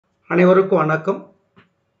அனைவருக்கும் வணக்கம்.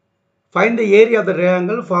 Find the area of the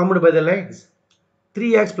triangle formed by the lines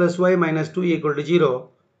 3x plus y minus 2 equal to 0,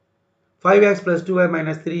 5x plus 2y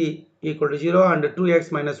minus 3 equal to 0 and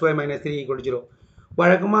 2x minus y minus 3 equal to 0.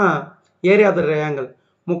 வழக்கமாக area of the triangle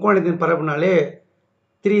முக்கோணத்தின் பரப்புனாலே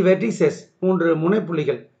 3 vertices 3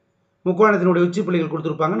 முனைப்புள்ளிகள் முக்கோணத்தினுடைய உச்சி புள்ளிகள்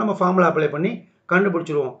கொடுத்துருப்பாங்க. நம்ம formula apply பண்ணி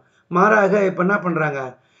கண்டுபிடிச்சிருவோம். மாறாக இப்போ என்ன பண்ணுறாங்க,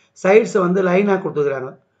 சைட்ஸை வந்து லைனாக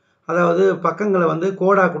கொடுத்துக்கிறாங்க, அதாவது பக்கங்களை வந்து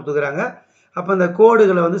கோடாக கொடுத்துக்கிறாங்க. அப்போ அந்த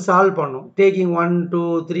கோடுகளை வந்து சால்வ் பண்ணணும். டேக்கிங் 1 2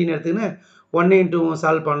 3ன்னு எடுத்துக்கின்னு 1 2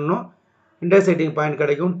 சால்வ் பண்ணணும், இன்டர்செக்டிங் பாயிண்ட்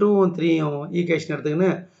கிடைக்கும். 2 3 ஈக்குவேஷன்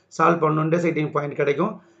எடுத்துக்கின்னு சால்வ் பண்ணணும், இன்டர்செக்டிங் பாயிண்ட்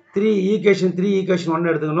கிடைக்கும். 3 ஈக்குவேஷன் 1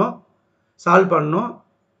 எடுத்துக்கணும், சால்வ் பண்ணணும்,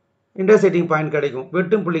 இன்டர்செக்டிங் பாயிண்ட் கிடைக்கும்,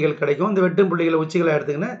 வெட்டும் புள்ளிகள் கிடைக்கும். இந்த வெட்டும் புள்ளிகளை உச்சிகளை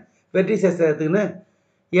எடுத்துக்கின்னு vertices எடுத்துக்கின்னு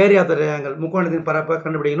area of the triangle முக்கோணத்தின் பரப்பை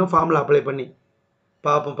கண்டுபிடிக்கணும். ஃபார்முலா அப்ளை பண்ணி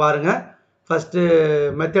பார்ப்போம். பாருங்கள், ஃபஸ்ட்டு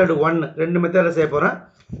மெத்தட் 1 2 மெத்தடில் செய்ய போகிறேன்.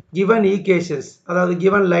 கிவன் ஈக்குவேஷன்ஸ், அதாவது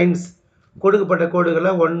கிவன் லைன்ஸ், கொடுக்கப்பட்ட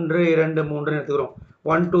கோடுகளை 1 2 3ன்னு எடுத்துக்கிறோம்.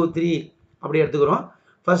 1 2 3 அப்படி எடுத்துக்கிறோம்.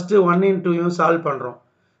 ஃபஸ்ட்டு 1 2 சால்வ் பண்ணுறோம்.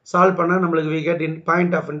 சால்வ் பண்ணால் நம்மளுக்கு we get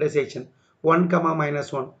point of intersection 1,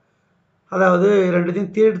 -1. அதாவது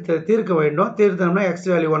ரெண்டுத்தையும் தீர்க்க வேண்டும். தீர்த்தோம்னா எக்ஸ்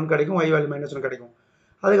வேல்யூ 1 கிடைக்கும், ஒய் வேல்யூ -1 கிடைக்கும்.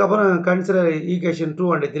 அதுக்கப்புறம் consider equation 2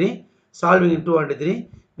 and 3, solving 2 and 3,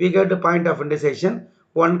 we get point of intersection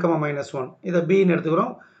 1, -1. இதை பின்னு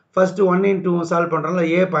எடுத்துக்கிறோம். ஃபஸ்ட்டு 1 2 சால்வ் பண்ணுறோம்ல,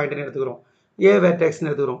 ஏ பாயிண்ட்னு எடுத்துக்கிறோம், ஏ வெர்டெக்ஸ்னு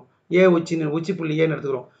எடுத்துக்கிறோம், ஏ உச்சி புள்ளி ஏன்னு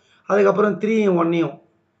எடுத்துக்கிறோம். அதுக்கப்புறம் 3 1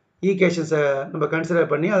 ஈக்குவேஷன்ஸை நம்ம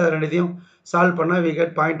கன்சிடர் பண்ணி அதை ரெண்டுத்தையும் சால்வ் பண்ணால் we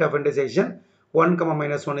get point of intersection 1,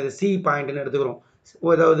 -1. இது சி பாயிண்ட்னு எடுத்துக்கிறோம்,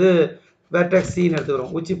 அதாவது வெர்டெக்ஸ் சின்னு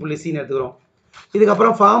எடுத்துக்கிறோம், உச்சி புள்ளி சின்னு எடுத்துக்கிறோம்.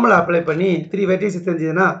 இதுக்கப்புறம் ஃபார்முலா அப்ளை பண்ணி 3 வெர்டிசஸ்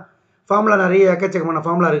தெரிஞ்சதுன்னா, ஃபார்முலா நிறைய எக்கச்சக்கமான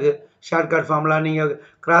ஃபார்முலா இருக்குது. ஷார்ட்கட் ஃபார்முலா, நீங்கள்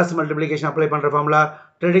கிராஸ் மல்டிப்ளிகேஷன் அப்ளை பண்ணுற ஃபார்முலா,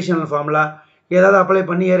 ட்ரெடிஷ்னல் ஃபார்முலா, ஏதாவது அப்ளை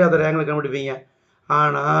பண்ணி ஏரியா ஆஃப் த ட்ரையாங்கிள் கண்டுபிடிப்பீங்க.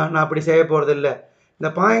 ஆனால் நான் அப்படி செய்ய போகிறது இல்லை. இந்த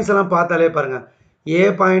பாயிண்ட்ஸ் எல்லாம் பார்த்தாலே பாருங்கள், ஏ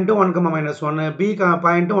பாயிண்ட்டும் 1, -1, பி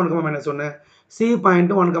பாயிண்ட்டும் 1, -1, சி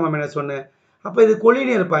பாயிண்ட்டும் 1, -1. அப்போ இது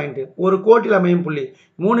கொலினியர் பாயிண்ட்டு, ஒரு கோட்டில் அமையும் புள்ளி,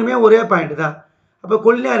 மூணுமே ஒரே பாயிண்ட் தான். அப்போ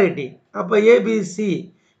கொலினியாரிட்டி, அப்போ ABC,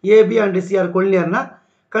 AB and C R கொலினியர்னா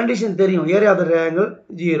condition தெரியும். Area of the triangle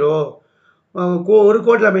 0. ஒரு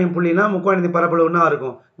கோட்டில் அமையும் புள்ளினா முக்கோணத்தின் பரப்பளவுன்னா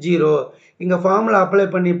இருக்கும் 0. இங்கே ஃபார்முலா அப்ளை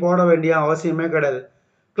பண்ணி போட வேண்டிய அவசியமே கிடையாது.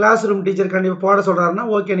 கிளாஸ் ரூம் டீச்சர் கண்டிப்பாக போட சொல்கிறாருன்னா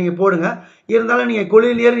ஓகே, நீங்கள் போடுங்க. இருந்தாலும் நீங்கள்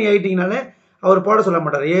கொலினியர்னு எழுதிட்டீங்கனாலே அவர் போட சொல்ல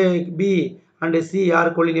மாட்டார். ஏ B and C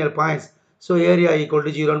R collinear points, so area equal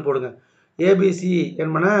to 0ன்னு போடுங்க. ஏபிசி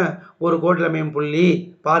என்பன ஒரு கோட்டில் அமையும் புள்ளி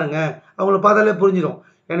பாருங்கள், அவங்கள பார்த்தாலே புரிஞ்சிடும்.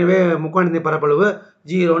 எனவே முக்கோணத்தின் பரப்பளவு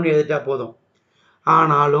 0ன்னு எழுதிட்டா போதும்.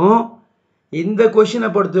 ஆனாலும் இந்த கொஷினை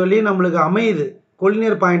பொறுத்தவரையும் நம்மளுக்கு அமையுது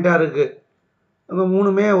கொலினியர் பாயிண்ட்டாக இருக்குது.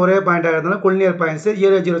 மூணுமே ஒரே பாயிண்ட்டாக இருக்கிறதுனால கொலினியர் பாயிண்ட்ஸு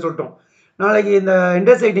 0 0 சொல்லிட்டோம். நாளைக்கு இந்த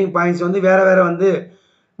இன்டர்செக்டிங் பாயிண்ட்ஸ் வந்து வேறு வந்து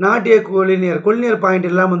நாட் ஏ கொலினியர் பாயிண்ட்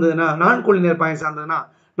இல்லாமல் இருந்ததுன்னா, நான் கொலினியர் பாயிண்ட்ஸ் இருந்ததுன்னா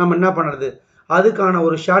நம்ம என்ன பண்ணுறது? அதுக்கான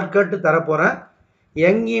ஒரு ஷார்ட்கட் தரப்போகிறேன்.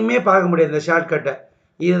 எங்கேயுமே பார்க்க முடியாது இந்த ஷார்ட்கட்டை.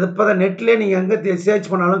 இது இப்போ தான் நெட்லேயே நீங்கள் எங்கே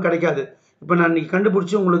சர்ச் பண்ணாலும் கிடைக்காது. இப்போ நான் இன்றைக்கி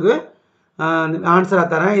கண்டுபிடிச்சி உங்களுக்கு ஆன்சராக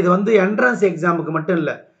தரேன். இது வந்து என்ட்ரன்ஸ் எக்ஸாமுக்கு மட்டும்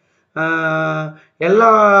இல்லை, எல்லா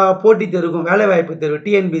போட்டித் தேர்வுக்கும், வேலைவாய்ப்பு தேர்வு,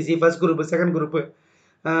 TNPSC first group, second group,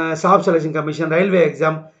 staff selection commission, railway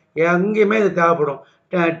exam, எங்கேயுமே இது தேவைப்படும்.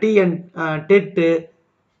 டெட்டு,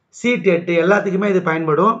 சிடெட்டு எல்லாத்துக்குமே இது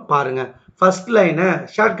பயன்படும். பாருங்கள், ஃபஸ்ட் லைனை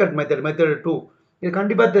ஷார்ட்கட் மெத்தட் 2 இது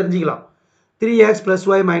கண்டிப்பாக தெரிஞ்சுக்கலாம். 3x +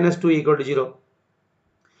 y - 2 = 0.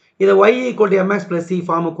 இதை y = mx + c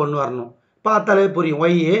ஃபார்முக்கு கொண்டு வரணும். பார்த்தாலே புரியும்.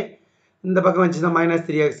 y இந்த பக்கம் வச்சுன்னா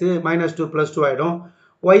 -3x -2 + 2 ஆகிடும்.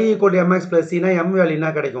 y = mx + c னா m வேல்யூனா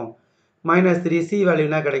கிடைக்கும், -3 c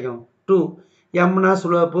வேல்யூனா கிடைக்கும் 2. mனா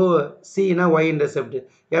சுலோப்பு, cனா y இன்டர்செப்ட்,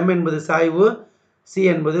 m என்பது சாய்வு, c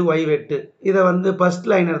என்பது y வெட்டு. இதை வந்து ஃபஸ்ட்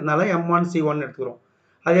லைன் இருந்தால m1 c1 எடுத்துக்கிறோம்.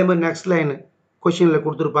 அதே மாதிரி நெக்ஸ்ட் லைனு கொஷினில்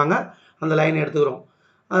கொடுத்துருப்பாங்க, அந்த லைன் எடுத்துக்கிறோம்.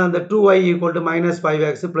 அந்த 2y =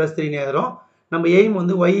 -5x + 3ன்னு எழுதுகிறோம். நம்ம எய்ம்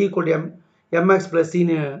வந்து y = mx +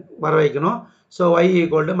 cன்னு வர வைக்கணும். ஸோ y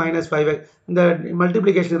 = -5x, இந்த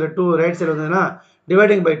மல்டிப்ளிகேஷன் 2 ரைட் சைடு வந்ததுன்னா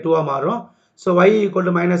டிவைடிங் பை 2ஆக மாறும். ஸோ y =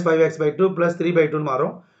 -5x/2 + 3/2ன்னு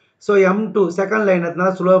மாறும். So m2 second line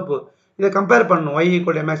எடுத்தனால slope, இதை கம்பேர் பண்ணணும் y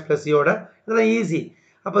 = mx + c யோட. இதெல்லாம் ஈஸி.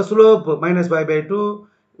 அப்போ slope -5/2,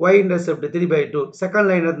 y intercept 3/2. Second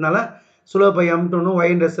line எடுத்தனால ஸ்லோப்பை m2ன்னு y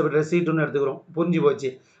intercept c2ன்னு எடுத்துக்கிறோம். புரிஞ்சு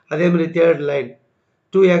போச்சு. அதேமாதிரி third line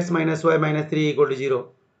 2x - y - 3 = 0.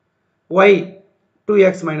 y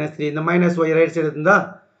 2x - 3, இந்த -y ரைட் சைடு இருந்தால்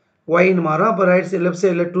yன்னு மாறும். அப்போ ரைட் சைடு லெஃப்ட்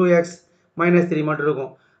சைடில் 2x - 3 மட்டும்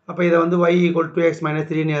இருக்கும். அப்போ இதை வந்து y = 2x -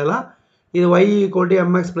 3ன்னு எழுதலாம். இது y =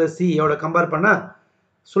 mx + c யோட கம்பேர் பண்ணால்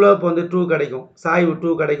ஸ்லோப் வந்து 2 கிடைக்கும், சாய்வு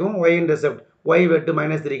 2 கிடைக்கும், y இன்டர்செப்ட் y வெட்டு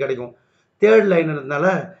 -3 கிடைக்கும். தேர்ட் லைன் இருந்தனால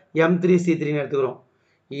M3 C3 எடுத்துக்கிறோம்.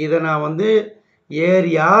 இதை நான் வந்து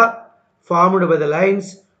area formed by the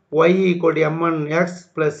lines y equal to m1x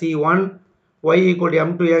plus c1, y equal to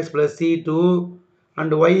m2x plus c2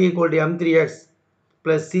 and y equal to m3x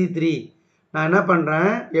plus c3. நான் என்ன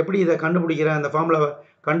பண்ணுறேன், எப்படி இதை கண்டுபிடிக்கிறேன், அந்த ஃபார்முலாவை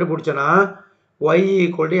கண்டுபிடிச்சேன்னா y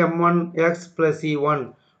equal to m1x plus c1,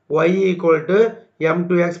 y equal to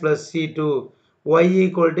m2x plus c2, y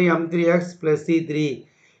equal to m3x plus c3.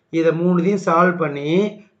 இதை மூணுதையும் solve பண்ணி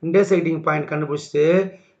இன்டர்செக்டிங் பாயிண்ட் கண்டுபிடிச்சிட்டு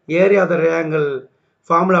ஏரியா ஆஃப் த ட்ரையாங்கிள்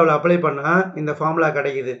ஃபார்முலாவில் அப்ளை பண்ணால் இந்த ஃபார்முலா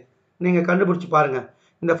கிடைக்குது. நீங்கள் கண்டுபிடிச்சி பாருங்கள்.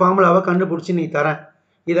 இந்த ஃபார்முலாவை கண்டுபிடிச்சி நீ தரேன்.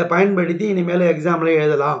 இதை பயன்படுத்தி இனிமேல் எக்ஸாமில்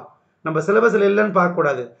எழுதலாம். நம்ம சிலபஸில் இல்லைன்னு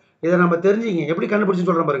பார்க்கக்கூடாது. இதை நம்ம தெரிஞ்சுங்க. எப்படி கண்டுபிடிச்சி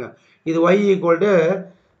சொல்கிறேன் பாருங்கள். இது y equal to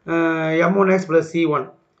m1x plus c1,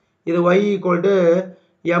 இது y equal to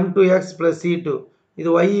m2x plus c2, இது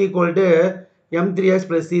y equal to m3x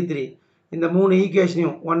plus c3. இந்த மூணு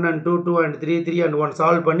ஈக்குவேஷனையும் 1 and 2, 2 and 3, 3 and 1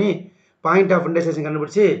 சால்வ் பண்ணி பாயிண்ட் ஆஃப் இன்டர்செக்ஷன்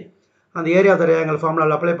கண்டுபிடிச்சி அந்த ஏரியா ஆஃப் த ட்ரையாங்கிள்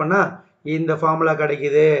ஃபார்முலாவில் அப்ளை பண்ணால் இந்த ஃபார்முலா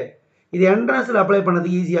கிடைக்குது. இது என்ட்ரன்ஸில் அப்ளை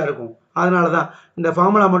பண்ணதுக்கு ஈஸியாக இருக்கும். அதனால தான் இந்த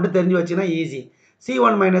ஃபார்முலா மட்டும் தெரிஞ்சு வச்சுன்னா ஈஸி.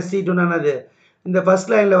 C1 minus C2 என்னது, இந்த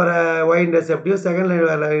ஃபர்ஸ்ட் லைனில் வர ஒய் இன்டர்செப்டையும் செகண்ட்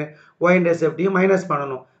லைனில் வர ஒய் இன்டர்செப்டையும் மைனஸ்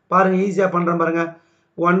பண்ணணும். பாருங்கள், ஈஸியாக பண்ணுறேன் பாருங்கள்.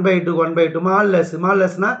 1/2 1/2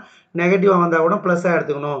 மால்லெஸ்னால் நெகட்டிவாக வந்தால் கூட ப்ளஸ்ஸாக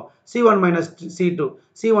எடுத்துக்கணும். C1 minus C2,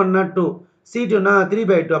 C1னா 2, C2னா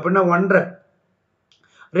 3/2 அப்படின்னா 1/2.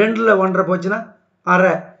 2ல் 1/2 போச்சுன்னா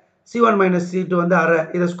அரை. C1 minus C2 வந்து அரை.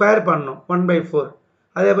 இதை ஸ்கொயர் பண்ணணும் 1/4.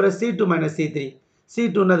 அதே போல் C2 minus C3,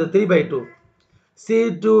 C2னது 3/2,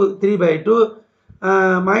 C2 3/2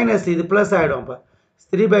 minus இது ப்ளஸ் ஆகிடும். அப்போ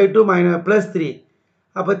 3/2 மைனஸ் ப்ளஸ் 3,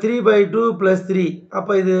 அப்போ 3/2 ப்ளஸ் 3,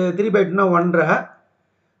 அப்போ இது 3/2னா 1/2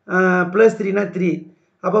 ப்ளஸ் 3னா 3,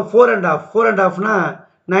 அப்போ 4.5, 4.5னா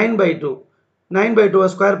 9/2. 9/2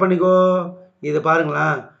 ஸ்கொயர் பண்ணிக்கோ. இது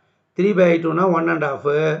பாருங்களேன், 3/2னா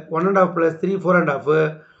 1.5, 1.5 ப்ளஸ் 3 4.5,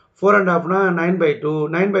 4.5னா 9/2,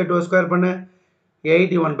 9/2 ஸ்கொயர் பண்ணு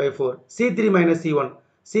 81/4. C3 மைனஸ் C1,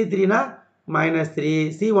 C3னா -3,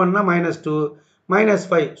 C1னா -2,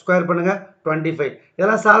 -5 ஸ்கொயர் பண்ணுங்கள் 25.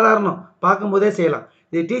 இதெல்லாம் சாதாரணம், பார்க்கும்போதே செய்யலாம்.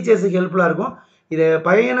 இது டீச்சர்ஸுக்கு ஹெல்ப்ஃபுல்லாக இருக்கும். இதை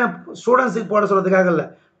பையனை ஸ்டூடெண்ட்ஸுக்கு போட சொல்கிறதுக்காக இல்லை,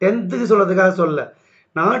 10th சொல்கிறதுக்காக சொல்லலை.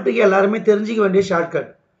 நாட்டுக்கு எல்லாருமே தெரிஞ்சிக்க வேண்டிய ஷார்ட்கட்,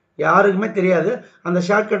 யாருக்குமே தெரியாது. அந்த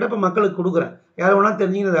ஷார்ட்கட்டை இப்போ மக்களுக்கு கொடுக்குறேன். யார் வேணால்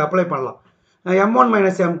தெரிஞ்சுங்க, இதை அப்ளை பண்ணலாம். M1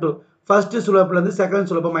 minus M2 first சுலப்புலேருந்து second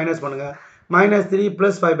சுலப்பை minus பண்ணுங்கள். -3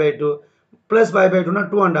 ப்ளஸ் 5/2, ப்ளஸ் 5/2னா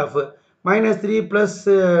 2.5, -3 ப்ளஸ்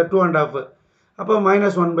 2.5, அப்போ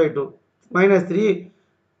 -1/2, -3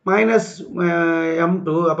 மைனஸ்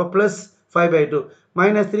M2, அப்போ plus 5/2,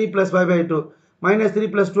 -3 plus 5/2, -3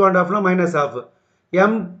 plus 2.5னா -1/2,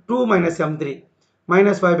 M2 minus M3,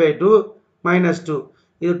 -5/2, -2,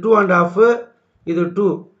 இது 2.5, இது 2,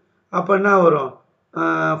 அப்போ என்ன வரும்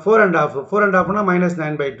 4.5, 4.5னா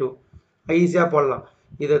 -9/2. ஈஸியாக போடலாம்.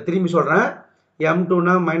 இதை திரும்பி சொல்கிறேன்.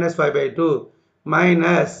 M2னா -5/2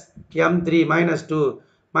 மைனஸ் M3 -2,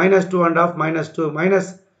 -2.5 -2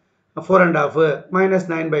 -4.5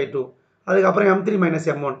 -9/2. அதுக்கப்புறம் M3 minus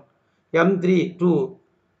M1, M3 2,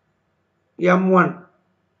 M1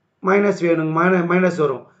 minus வேணுங்க, மைனஸ்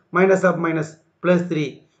வரும், மைனஸ் ஆஃப் மைனஸ் ப்ளஸ் 3,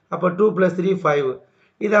 அப்போ 2 + 3 5.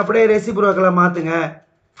 இதை அப்படியே ரெசிப்ரோக்கலாக மாற்றுங்க.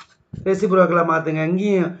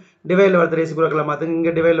 இங்கேயும் டிவைடில் வரது ரெசிப்ரோக்கலாக மாற்றுங்க,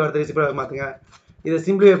 இங்கே டிவைடில் வரது ரெசிப்ரோக்கலாக மாற்றுங்க. இதை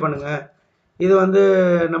சிம்பிளிஃபை பண்ணுங்கள். இது வந்து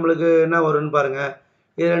நம்மளுக்கு என்ன வரும்னு பாருங்கள்.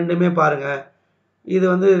 இது ரெண்டுமே பாருங்கள். இது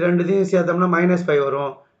வந்து ரெண்டுத்தையும் சேர்த்தோம்னா -5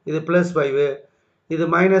 வரும். இது +5, இது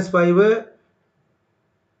 -5,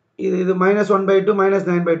 இது -1/2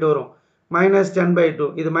 -9/2 வரும். -10/2,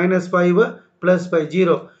 இது -5 + 5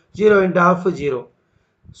 0, 0 × ½ 0.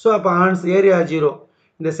 ஸோ அப்போ ஆன்சர் ஏரியா 0.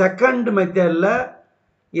 இந்த செகண்ட் மெத்தடில்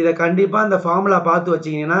இதை கண்டிப்பாக இந்த ஃபார்முலா பார்த்து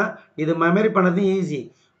வச்சிங்கன்னா இது மெமரி பண்ணது ஈஸி.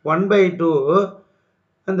 1/2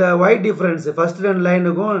 அந்த Y difference first 2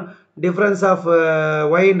 லைனுக்கும் difference of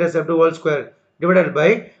Y intercept whole square divided by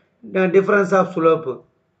difference of slope.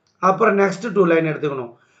 அப்புறம் நெக்ஸ்ட் 2 லைன்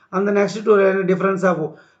எடுத்துக்கணும். அந்த next 2 line difference of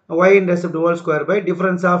Y intercept whole square by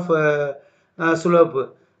difference of slope.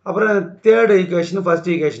 அப்புறம் third ஈக்குவேஷனும் first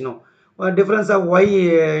ஈக்குவேஷனும் difference of Y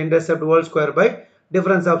intercept whole square by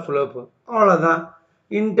difference of slope. அவ்வளோதான்,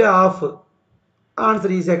 into of.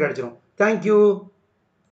 Answer ஈஸியாக கிடச்சிரும். Thank you.